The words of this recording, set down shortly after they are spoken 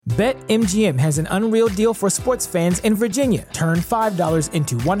BetMGM has an unreal deal for sports fans in Virginia. Turn $5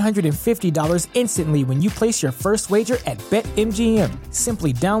 into $150 instantly when you place your first wager at BetMGM.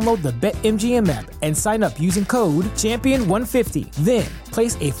 Simply download the BetMGM app and sign up using code Champion150. Then,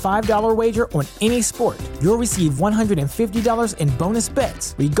 place a $5 wager on any sport. You'll receive $150 in bonus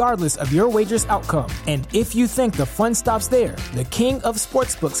bets, regardless of your wager's outcome. And if you think the fun stops there, the King of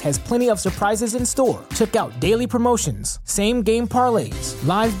Sportsbooks has plenty of surprises in store. Check out daily promotions, same-game parlays,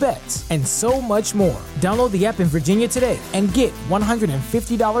 live bets, and so much more. Download the app in Virginia today and get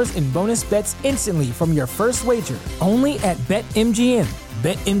 $150 in bonus bets instantly from your first wager. Only at BetMGM.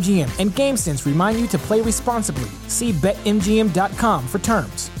 BetMGM and GameSense remind you to play responsibly. See BetMGM.com for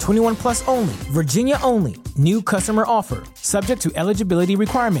terms. 21 plus only. Virginia only. New customer offer. Subject to eligibility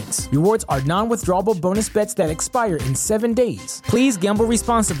requirements. Rewards are non-withdrawable bonus bets that expire in 7 days. Please gamble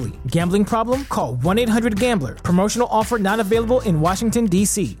responsibly. Gambling problem? Call 1-800-GAMBLER. Promotional offer not available in Washington,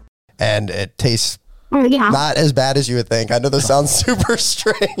 D.C. And it tastes not as bad as you would think. I know this sounds super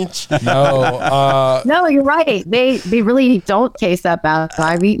strange. No, you're right. They really don't taste that bad.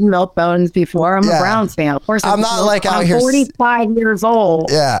 I've eaten milk bones before. I'm a Browns fan. Of course, I'm not like out I'm here. 45 years old.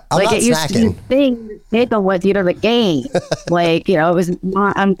 Yeah, I'm not it used to be a thing. They go with you to the game. It was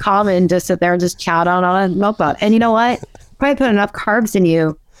not uncommon to sit there and just chow down on a milk bone. And you know what? Probably put enough carbs in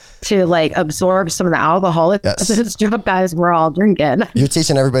you to absorb some of the alcohol. It's just guys we're all drinking. You're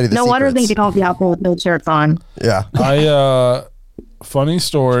teaching everybody the No secrets. wonder they get off the alcohol with no shirts on. Yeah. Funny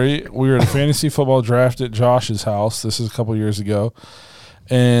story. We were at a fantasy football draft at Josh's house. This is a couple years ago.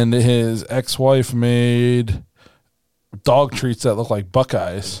 And his ex-wife made dog treats that look like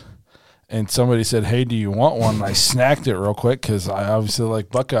Buckeyes. And somebody said, "Hey, do you want one?" And I snacked it real quick because I obviously like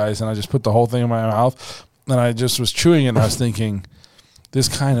Buckeyes. And I just put the whole thing in my mouth. And I just was chewing it and I was thinking, This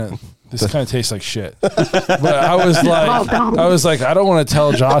kind of tastes like shit. But I was like, I don't want to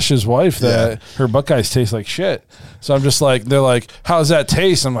tell Josh's wife that her Buckeyes taste like shit. So I'm just like, they're like, how's that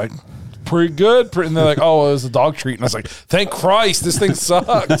taste? I'm like, pretty good. And they're like, oh, it was a dog treat. And I was like, thank Christ, this thing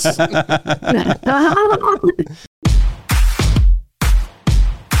sucks.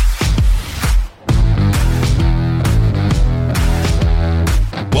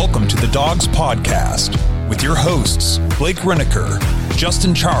 Welcome to the Dogs Podcast with your hosts, Blake Reneker,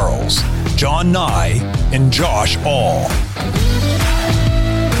 Justin Charles, John Nye, and Josh All.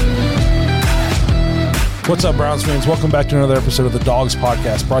 What's up, Browns fans? Welcome back to another episode of the Dogs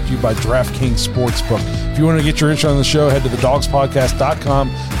Podcast, brought to you by DraftKings Sportsbook. If you want to get your intro on the show, head to thedogspodcast.com,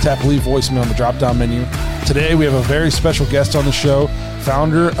 tap leave voicemail on the drop-down menu. Today, we have a very special guest on the show,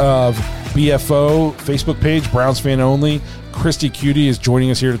 founder of BFO Facebook page, Browns Fan Only. Christy Cutie is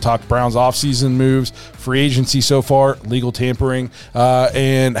joining us here to talk Browns offseason moves, free agency so far, legal tampering,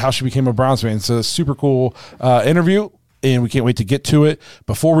 and how she became a Browns fan. So, super cool interview, and we can't wait to get to it.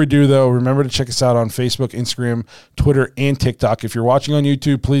 Before we do, though, remember to check us out on Facebook, Instagram, Twitter, and TikTok. If you're watching on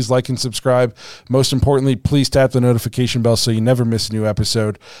YouTube, please like and subscribe. Most importantly, please tap the notification bell so you never miss a new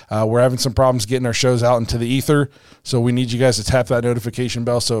episode. We're having some problems getting our shows out into the ether, so we need you guys to tap that notification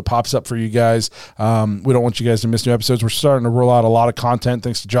bell so it pops up for you guys. We don't want you guys to miss new episodes. We're starting to roll out a lot of content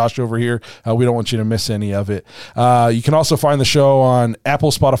thanks to Josh over here. We don't want you to miss any of it. You can also find the show on Apple,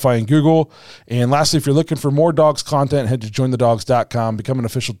 Spotify, and Google. And lastly, if you're looking for more dogs content, head to jointhedogs.com. Become an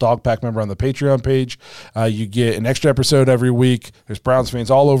official Dog Pack member on the Patreon page. You get an extra episode every week. There's Browns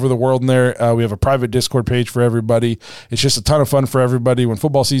fans all over the world in there. We have a private Discord page for everybody. It's just a ton of fun for everybody. When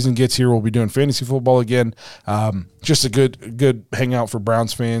football season gets here, we'll be doing fantasy football again. Just a good hangout for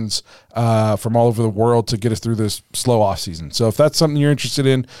Browns fans from all over the world to get us through this slow off season. So if that's something you're interested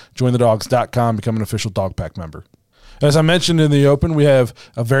in, jointhedogs.com, become an official Dog Pack member. As I mentioned in the open, we have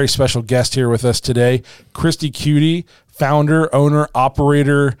a very special guest here with us today, Christy Cutie, founder, owner,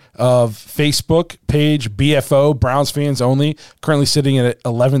 operator of Facebook page BFO, Browns Fans Only, currently sitting at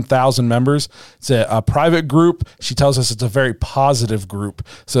 11,000 members. It's a private group. She tells us it's a very positive group.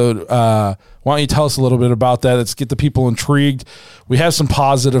 So why don't you tell us a little bit about that? Let's get the people intrigued. We have some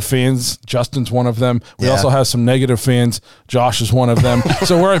positive fans. Justin's one of them. We also have some negative fans. Josh is one of them.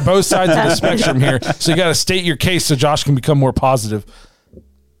 So we're at both sides of the spectrum here. So you got to state your case so Josh can become more positive.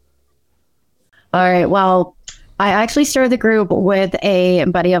 All right. Well, I actually started the group with a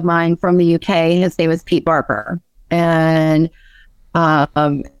buddy of mine from the UK. His name was Pete Barker. And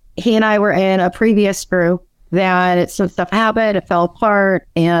he and I were in a previous group that some stuff happened. It fell apart.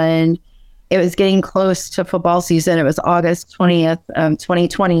 And it was getting close to football season. It was August 20th,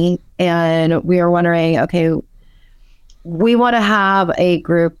 2020. And we were wondering, okay, we want to have a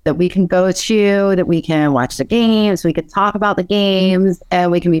group that we can go to, that we can watch the games, we can talk about the games, and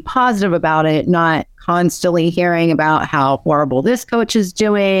we can be positive about it, not constantly hearing about how horrible this coach is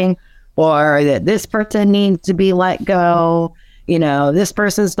doing, or that this person needs to be let go. This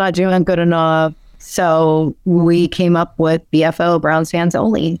person's not doing good enough. So we came up with BFO, Browns Fans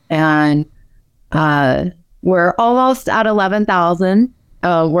Only, and we're almost at 11,000.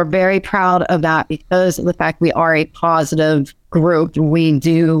 We're very proud of that because of the fact we are a positive group. We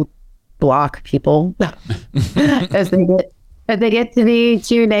do block people if they get to be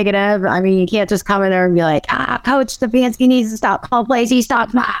too negative. I mean, you can't just come in there and be like, Coach Stefanski needs to stop call plays. He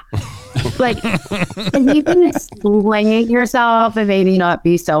stopped. And you can explain yourself and maybe not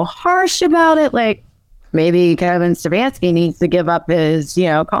be so harsh about it. Like, maybe Kevin Stefanski needs to give up his,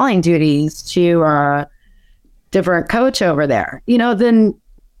 calling duties to a different coach over there. Then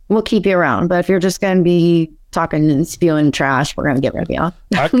we'll keep you around. But if you're just going to be talking and spewing trash, we're going to get rid of you.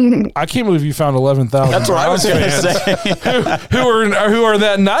 I can't believe you found 11,000. That's what I was going to say. who are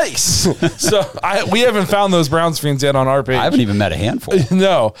that nice? So we haven't found those Browns fans yet on our page. I haven't even met a handful.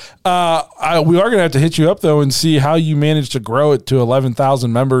 No. We are going to have to hit you up, though, and see how you managed to grow it to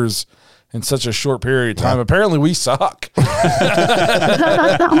 11,000 members in such a short period of time. Apparently we suck.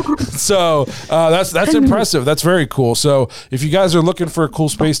 So that's impressive. That's very cool. So if you guys are looking for a cool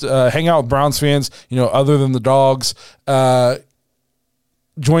space to hang out with Browns fans, other than the dogs, join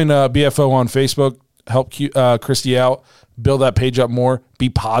BFO on Facebook, help Christy out, build that page up more, be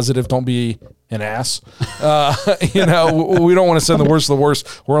positive. Don't be an ass. We don't want to send the worst of the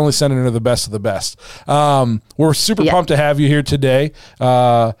worst. We're only sending her the best of the best. We're super pumped to have you here today.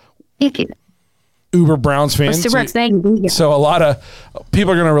 Thank you. Uber Browns fans. Super excited to be here. So a lot of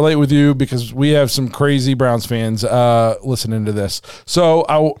people are going to relate with you because we have some crazy Browns fans listening to this.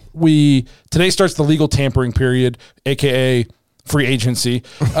 So today starts the legal tampering period, aka free agency.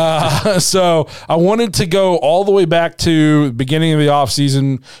 So I wanted to go all the way back to the beginning of the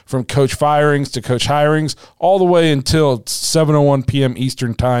offseason, from coach firings to coach hirings, all the way until 7:01 p.m.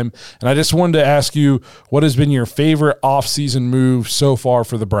 Eastern time. And I just wanted to ask you, what has been your favorite offseason move so far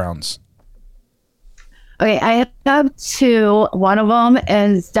for the Browns? Okay, I have two. One of them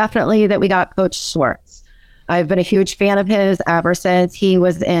is definitely that we got Coach Schwartz. I've been a huge fan of his ever since he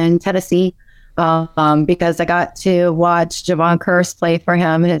was in Tennessee. Because I got to watch Javon Curse play for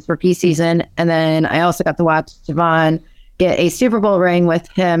him in his rookie season. And then I also got to watch Javon get a Super Bowl ring with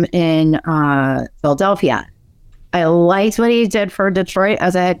him in Philadelphia. I liked what he did for Detroit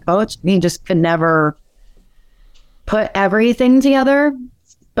as a head coach. He just could never put everything together.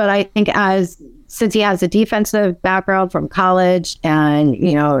 But I think since he has a defensive background from college and,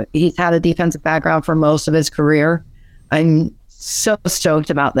 he's had a defensive background for most of his career, I'm so stoked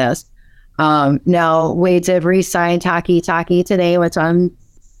about this. Now, we did re-sign Taki today, which I'm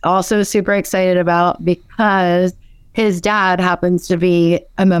also super excited about because his dad happens to be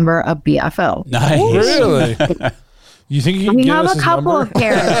a member of BFO. Nice. Really? You think he can give us his number? We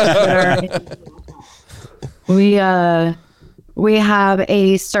have a couple of parents. We have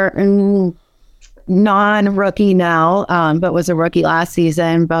a certain non-rookie now, but was a rookie last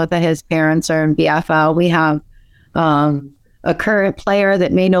season. Both of his parents are in BFO. We have a current player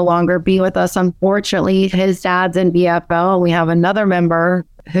that may no longer be with us. Unfortunately, his dad's in BFL. We have another member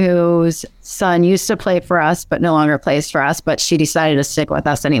whose son used to play for us, but no longer plays for us, but she decided to stick with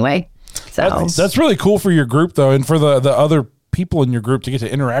us anyway. So that's really cool for your group, though, and for the other people in your group to get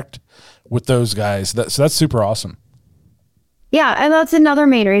to interact with those guys. So that's super awesome. Yeah, and that's another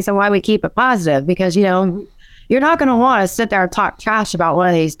main reason why we keep it positive, because, you're not going to want to sit there and talk trash about one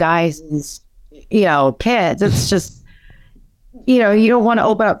of these guys' kids. It's just, you don't want to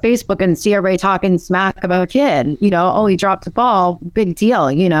open up Facebook and see everybody talking smack about a kid. He dropped the ball, big deal.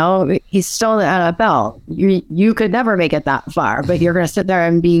 He's still in the NFL. You could never make it that far, but you're going to sit there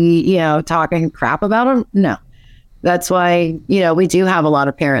and be, talking crap about him? No. That's why, we do have a lot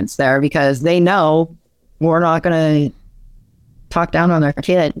of parents there because they know we're not going to talk down on their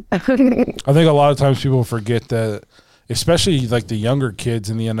kid. I think a lot of times people forget that, especially like the younger kids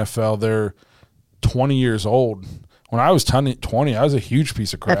in the NFL, they're 20 years old. When I was 20, I was a huge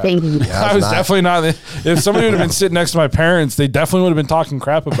piece of crap. I was definitely not. If somebody would have been sitting next to my parents, they definitely would have been talking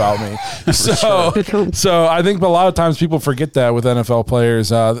crap about me. So I think a lot of times people forget that with NFL players.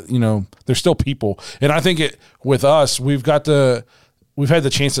 They're still people. And I think with us, we've had the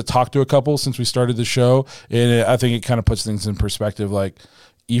chance to talk to a couple since we started the show. And I think it kind of puts things in perspective. Like,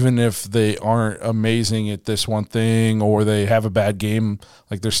 even if they aren't amazing at this one thing or they have a bad game,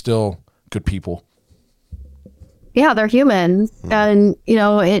 like, they're still good people. Yeah, they're humans. And,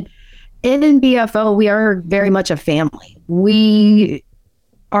 in BFO, we are very much a family. We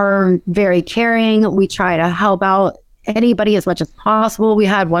are very caring. We try to help out anybody as much as possible. We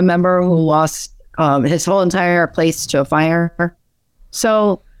had one member who lost his whole entire place to a fire.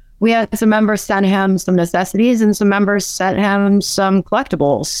 So we had some members send him some necessities, and some members sent him some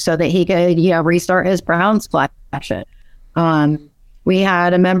collectibles so that he could, restart his Browns collection. We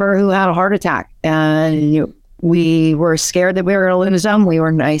had a member who had a heart attack, and we were scared that we were going to lose him. We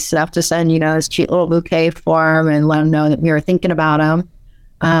were nice enough to send, this cute little bouquet for him and let him know that we were thinking about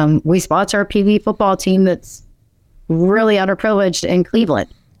him. We sponsor a PV football team that's really underprivileged in Cleveland.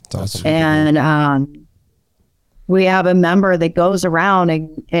 Awesome. And we have a member that goes around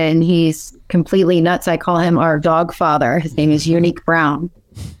and he's completely nuts. I call him our dog father. His name is Unique Brown.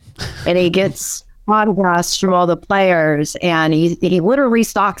 And he gets autographs from all the players, and he literally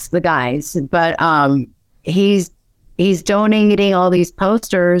stalks the guys. But he's donating all these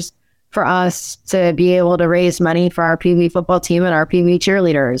posters for us to be able to raise money for our PV football team and our PV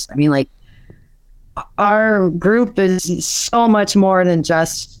cheerleaders. I mean, our group is so much more than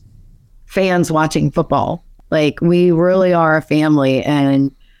just fans watching football. We really are a family,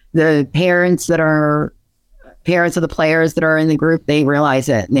 and the parents of the players that are in the group, they realize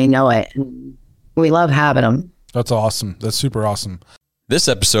it and they know it. And we love having them. That's awesome. That's super awesome. This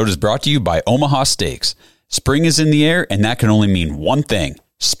episode is brought to you by Omaha Steaks. Spring is in the air, and that can only mean one thing: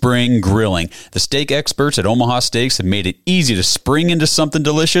 spring grilling. The steak experts at Omaha Steaks have made it easy to spring into something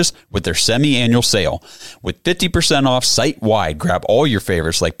delicious with their semi-annual sale. With 50% off site-wide, grab all your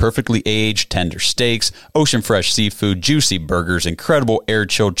favorites like perfectly aged, tender steaks, ocean fresh seafood, juicy burgers, incredible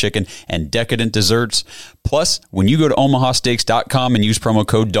air-chilled chicken, and decadent desserts. Plus, when you go to omahasteaks.com and use promo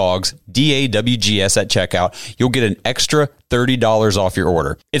code DAWGS, DAWGS at checkout, you'll get an extra $30 off your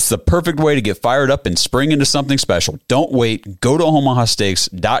order. It's the perfect way to get fired up and spring into something special. Don't wait. Go to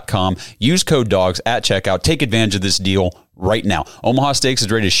omahasteaks.com. Use code DAWGS at checkout. Take advantage of this deal right now. Omaha Steaks is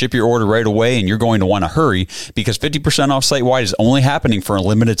ready to ship your order right away, and you're going to want to hurry because 50% off site-wide is only happening for a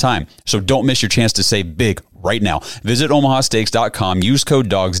limited time. So don't miss your chance to save big right now. Visit omahasteaks.com. Use code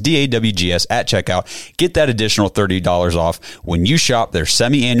DAWGS, DAWGS at checkout. Get that additional $30 off when you shop their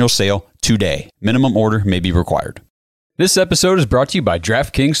semi-annual sale today. Minimum order may be required. This episode is brought to you by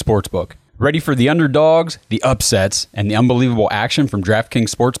DraftKings Sportsbook. Ready for the underdogs, the upsets, and the unbelievable action from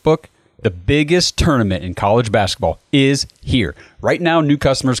DraftKings Sportsbook? The biggest tournament in college basketball is here. Right now, new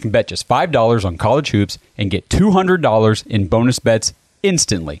customers can bet just $5 on college hoops and get $200 in bonus bets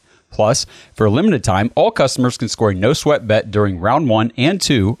instantly. Plus, for a limited time, all customers can score a no-sweat bet during round 1 and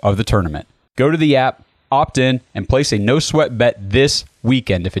 2 of the tournament. Go to the app, opt in, and place a no-sweat bet this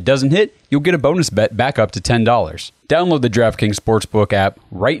weekend. If it doesn't hit, you'll get a bonus bet back up to $10. Download the DraftKings Sportsbook app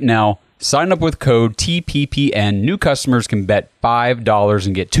right now. Sign up with code TPPN. New customers can bet $5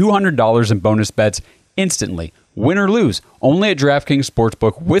 and get $200 in bonus bets instantly. Win or lose, only at DraftKings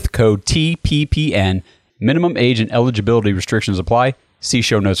Sportsbook with code TPPN. Minimum age and eligibility restrictions apply. See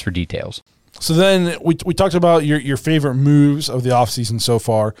show notes for details. So then we talked about your favorite moves of the offseason so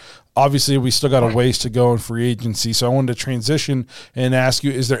far. Obviously, we still got a ways to go in free agency, so I wanted to transition and ask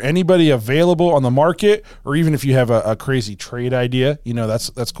you, is there anybody available on the market, or even if you have a crazy trade idea,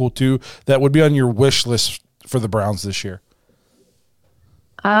 that's cool too, that would be on your wish list for the Browns this year?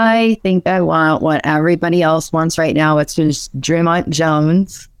 I think I want what everybody else wants right now. It's just Draymond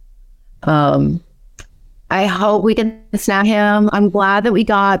Jones. I hope we can snap him. I'm glad that we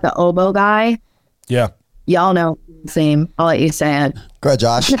got the oboe guy. Yeah. Y'all know same. I'll let you say it. Go ahead,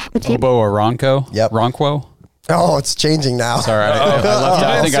 Josh. Oboe Oronco? Yep. Ronquo? Oh, it's changing now. Sorry,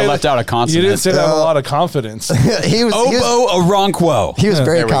 I think I left out a consonant. You didn't say that with a lot of confidence. he was Oboe Oronquo. He was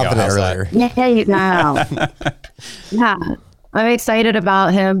very confident earlier. Yeah. I'm excited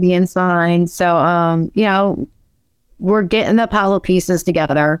about him being signed. So, we're getting the puzzle pieces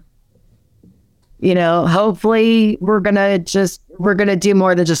together. Hopefully we're going to do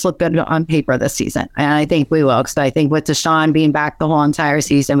more than just look good on paper this season. And I think we will, because I think with Deshaun being back the whole entire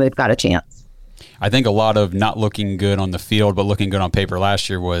season, we've got a chance. I think a lot of not looking good on the field, but looking good on paper last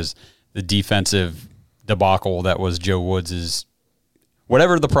year was the defensive debacle that was Joe Woods'.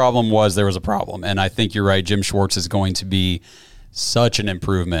 Whatever the problem was, there was a problem. And I think you're right. Jim Schwartz is going to be such an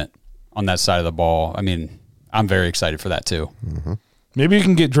improvement on that side of the ball. I mean, I'm very excited for that too. Mm-hmm. Maybe you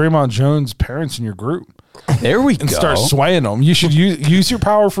can get Draymond Jones' parents in your group. There we go. And start swaying them. You should use your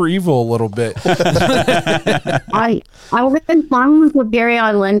power for evil a little bit. I was in fun with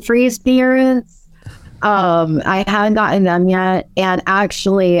Darion Winfrey's parents. I haven't gotten them yet. And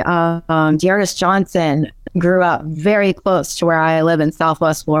actually, Dearness Johnson grew up very close to where I live in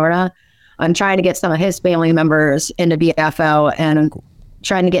Southwest Florida. I'm trying to get some of his family members into BFO, and I'm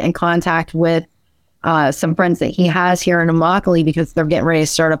trying to get in contact with some friends that he has here in Immokalee because they're getting ready to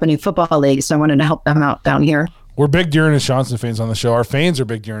start up a new football league. So I wanted to help them out down here. We're big Dearness Johnson fans on the show. Our fans are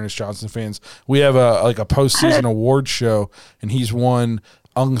big Dearness Johnson fans. We have a postseason award show, and he's won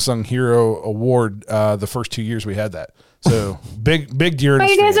Unsung Hero Award the first 2 years we had that. So big Dearness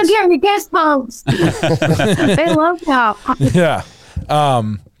fans. You guys are getting guest posts. I love that. Yeah.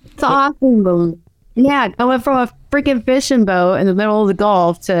 It's awesome. Yeah, I went from a freaking fishing boat in the middle of the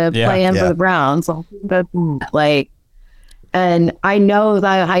Gulf to play in for the Browns. And I know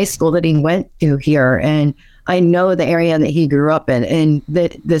the high school that he went to here, and I know the area that he grew up in, and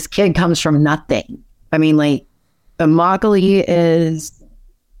that this kid comes from nothing. I mean, like, Immokalee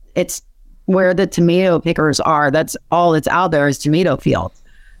it's where the tomato pickers are. That's all that's out there is tomato fields.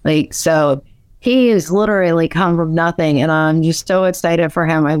 Like, so he is literally come from nothing, and I'm just so excited for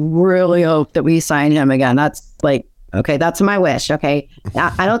him. I really hope that we sign him again. That's like, okay, that's my wish. Okay.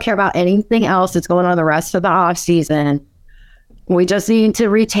 I don't care about anything else that's going on the rest of the off season. We just need to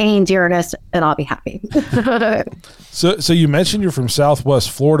retain Dearness, and I'll be happy. So you mentioned you're from Southwest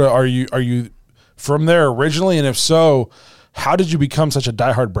Florida. Are you from there originally? And if so, how did you become such a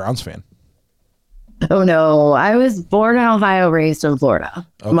diehard Browns fan? Oh, no. I was born in Ohio, raised in Florida.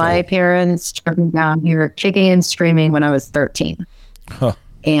 Okay. My parents took me down here kicking and screaming when I was 13. Huh.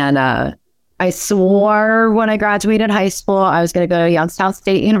 And I swore when I graduated high school I was going to go to Youngstown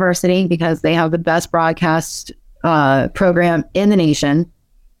State University because they have the best broadcast program in the nation.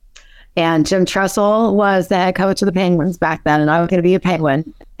 And Jim Tressel was the head coach of the Penguins back then, and I was going to be a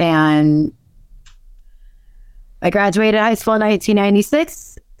Penguin. And I graduated high school in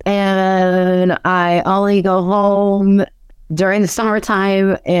 1996, and I only go home during the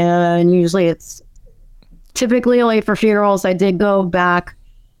summertime, and usually it's typically only for funerals. I did go back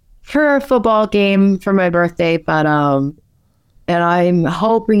for a football game for my birthday, but and I'm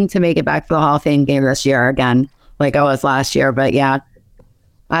hoping to make it back for the Hall of Fame game this year again, like I was last year. But yeah,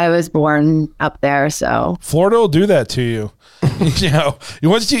 I was born up there, so Florida will do that to you.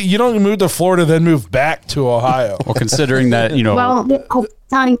 Once you don't move to Florida, then move back to Ohio. Well, considering that, Well, I'll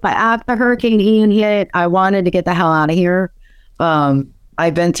tell you, but after Hurricane Ian hit, I wanted to get the hell out of here.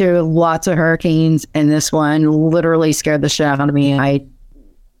 I've been through lots of hurricanes, and this one literally scared the shit out of me.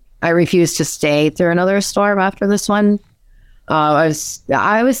 I refused to stay through another storm after this one. I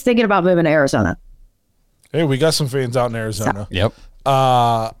was thinking about moving to Arizona. Hey, we got some fans out in Arizona. Yep.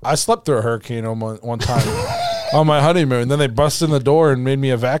 I slept through a hurricane one time on my honeymoon. Then they busted in the door and made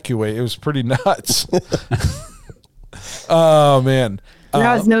me evacuate. It was pretty nuts. Oh, man.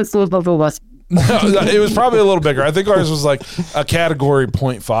 There was no slow bubble bus. No, it was probably a little bigger. I think ours was like a category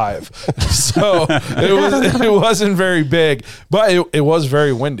 0.5. So it wasn't very big, but it was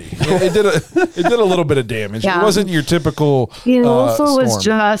very windy. It did a little bit of damage. Yeah. It wasn't your typical also was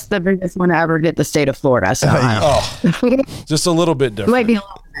just the biggest one to ever hit the state of Florida. So just a little bit different. Might be a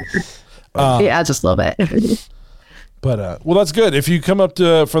little better. Yeah, just a little bit. But well, that's good. If you come up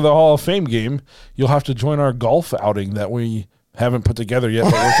for the Hall of Fame game, you'll have to join our golf outing that we haven't put together yet,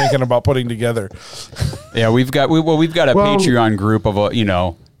 but we're thinking about putting together. Yeah, we've got a Patreon group of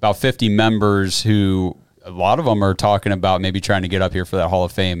about 50 members who a lot of them are talking about maybe trying to get up here for that Hall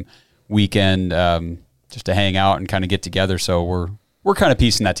of Fame weekend, just to hang out and kind of get together. So we're kind of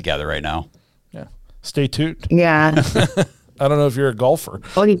piecing that together right now. Yeah, stay tuned. Yeah, I don't know if you're a golfer.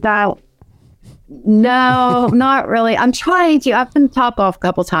 No, not really. I'm trying to. I've been Top Golf a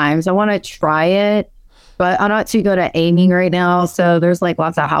couple times. I want to try it. But I'm not too good at aiming right now, so there's like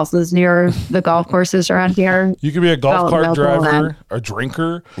lots of houses near the golf courses around here. You could be a golf cart driver, a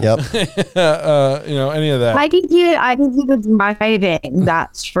drinker. Yep. Any of that. I can do good driving,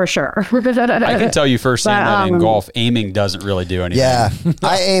 that's for sure. I can tell you firsthand that in golf, aiming doesn't really do anything. Yeah,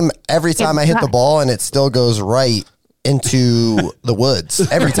 I aim every time I hit the ball, and it still goes right into the woods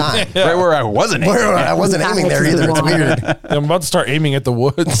every time. Yeah. Right where I wasn't aiming. I wasn't aiming there either. It's weird. I'm about to start aiming at the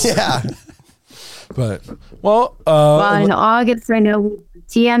woods. Yeah. But, in August, I know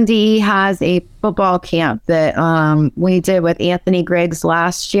TMD has a football camp that we did with Anthony Griggs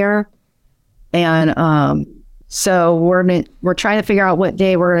last year. And so we're trying to figure out what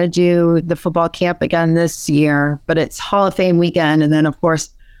day we're going to do the football camp again this year. But it's Hall of Fame weekend. And then, of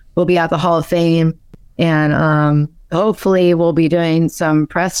course, we'll be at the Hall of Fame. And hopefully we'll be doing some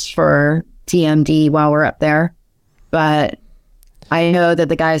press for TMD while we're up there. But I know that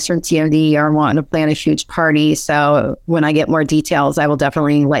the guys from TMD are wanting to plan a huge party. So when I get more details, I will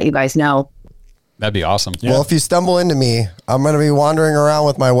definitely let you guys know. That'd be awesome. Yeah. Well, if you stumble into me, I'm going to be wandering around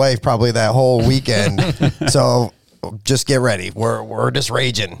with my wife probably that whole weekend. So just get ready. We're just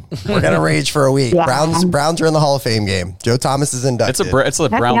raging. We're going to rage for a week. Yeah. Browns are in the Hall of Fame game. Joe Thomas is inducted. It's a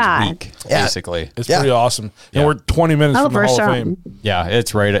Browns week, basically. It's pretty awesome. And we're 20 minutes from the Hall of Fame. Yeah,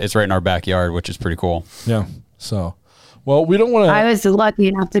 it's right in our backyard, which is pretty cool. Yeah. So, well, we don't want to. I was lucky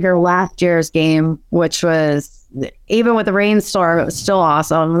enough to go last year's game, which was, even with the rainstorm, it was still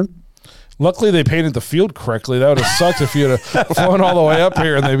awesome. Luckily, they painted the field correctly. That would have sucked if you had flown all the way up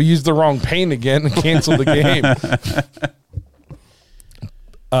here and they used the wrong paint again and canceled the game.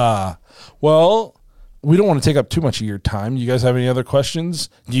 Well, we don't want to take up too much of your time. You guys have any other questions?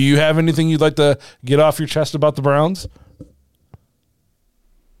 Do you have anything you'd like to get off your chest about the Browns?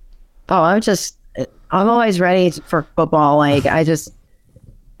 Oh, I'm always ready for football. Like, I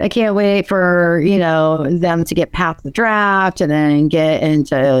can't wait for, them to get past the draft and then get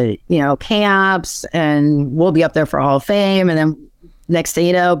into, camps, and we'll be up there for Hall of Fame. And then next thing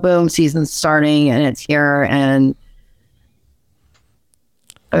you know, boom, season's starting and it's here. And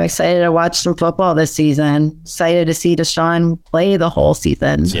I'm excited to watch some football this season. Excited to see Deshaun play the whole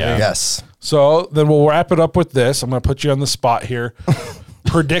season. Yeah. Yes. So then we'll wrap it up with this. I'm going to put you on the spot here.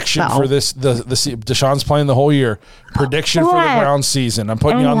 Prediction for this, Deshaun's playing the whole year. Prediction for the Browns season. I'm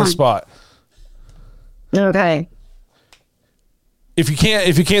putting you on the spot. Okay. If you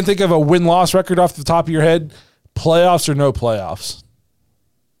can't think of a win-loss record off the top of your head, playoffs or no playoffs?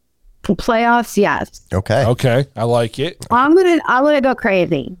 Playoffs, yes. Okay. Okay, I like it. I'm gonna go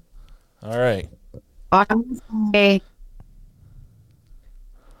crazy. All right. I'm gonna say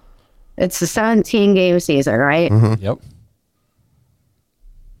it's a 17-game season, right? Mm-hmm. Yep.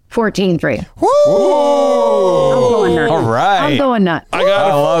 14-3. Woo! I'm going nuts. All right. I'm going nuts. I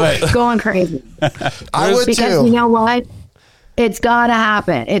love it. Going crazy. I would Because too. you know what? It's gotta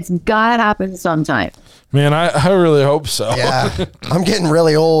happen. It's gotta happen sometime. Man, I really hope so. Yeah. I'm getting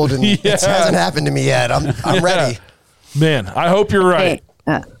really old and it hasn't happened to me yet. I'm ready. Man, I hope you're right.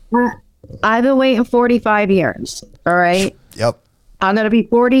 Hey, I've been waiting 45 years. All right. Yep. I'm gonna be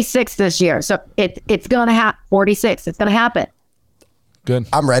 46 this year. So it's gonna happen. 46. It's gonna happen. Good.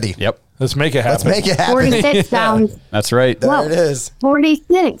 I'm ready. Yep. Let's make it happen. Let's make it happen. 46 sounds. That's right. There it is.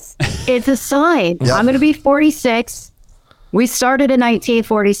 46. It's a sign. Yep. I'm going to be 46. We started in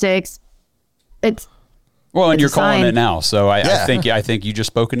 1946. It's Well, and It's you're a calling sign. it now, so I Yeah. think you just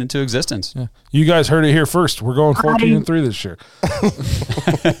spoken into existence. You guys heard it here first. We're going 14-3 this year.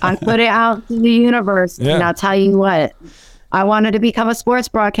 I put it out to the universe, Yeah. and I'll tell you what. I wanted to become a sports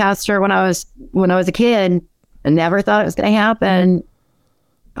broadcaster when I was a kid. I never thought it was going to happen.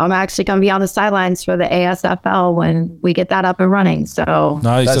 I'm actually going to be on the sidelines for the ASFL when we get that up and running. So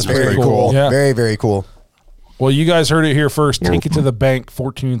Nice. That's very cool. Yeah. Very, very cool. Well, you guys heard it here first. Take it to the bank.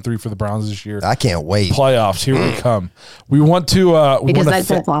 14-3 for the Browns this year. I can't wait. Playoffs. Here we come. We want to. because that's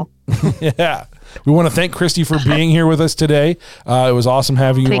football. Yeah. We want to thank Christy for being here with us today. It was awesome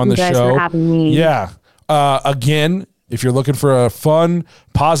having you Thank on the you guys show. for having me. Yeah. Again, if you're looking for a fun,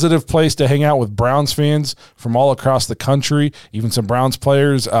 positive place to hang out with Browns fans from all across the country, even some Browns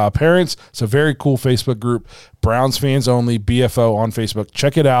players, parents, it's a very cool Facebook group, Browns Fans Only, BFO on Facebook.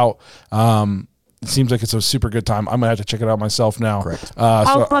 Check it out. It seems like it's a super good time. I'm going to have to check it out myself now. Correct.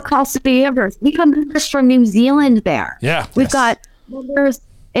 All across the members. We got members from New Zealand there. Yeah. We've got members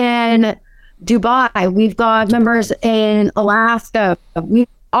in Dubai. We've got members in Alaska. We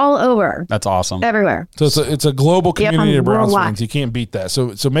all over, That's awesome. everywhere. So it's a global community I'm of Browns worldwide. fans. You can't beat that. So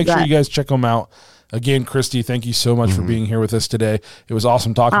make sure Right. you guys check them out. Again, Christy, thank you so much for being here with us today. It was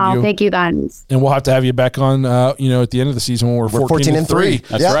awesome talking to Oh, you. thank you, guys. And we'll have to have you back on, at the end of the season when we're 14-3.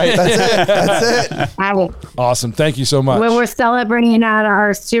 That's Yeah, right. That's it. That's it. I will. Awesome. Thank you so much. When we're celebrating at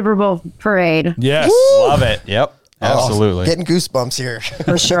our Super Bowl parade, Yes. Love it. Yep. Absolutely. Oh, getting goosebumps here.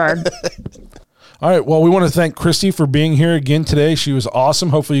 for sure. All right. Well, we want to thank Christy for being here again today. She was awesome.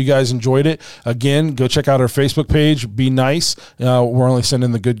 Hopefully you guys enjoyed it. Again, go check out our Facebook page. Be nice. We're only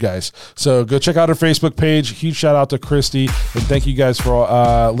sending the good guys. So go check out our Facebook page. Huge shout out to Christy. And thank you guys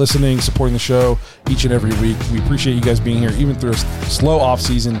for listening, supporting the show each and every week. We appreciate you guys being here. Even through a slow off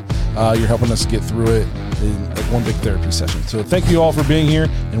season, you're helping us get through it in one big therapy session. So thank you all for being here,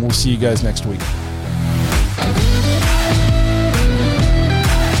 and we'll see you guys next week.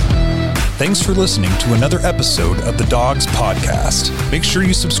 Thanks for listening to another episode of the Dogs Podcast. Make sure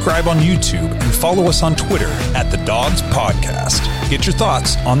you subscribe on YouTube and follow us on Twitter at the Dogs Podcast. Get your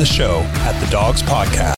thoughts on the show at the Dogs Podcast.